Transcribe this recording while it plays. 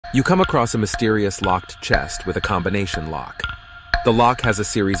You come across a mysterious locked chest with a combination lock. The lock has a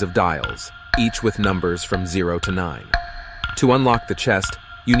series of dials, each with numbers from 0 to 9. To unlock the chest,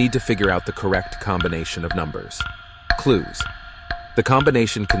 you need to figure out the correct combination of numbers. Clues. The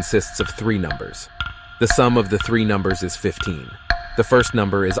combination consists of 3 numbers. The sum of the 3 numbers is 15. The first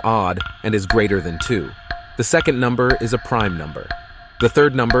number is odd and is greater than 2. The second number is a prime number. The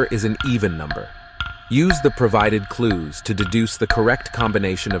third number is an even number. Use the provided clues to deduce the correct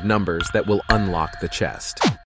combination of numbers that will unlock the chest.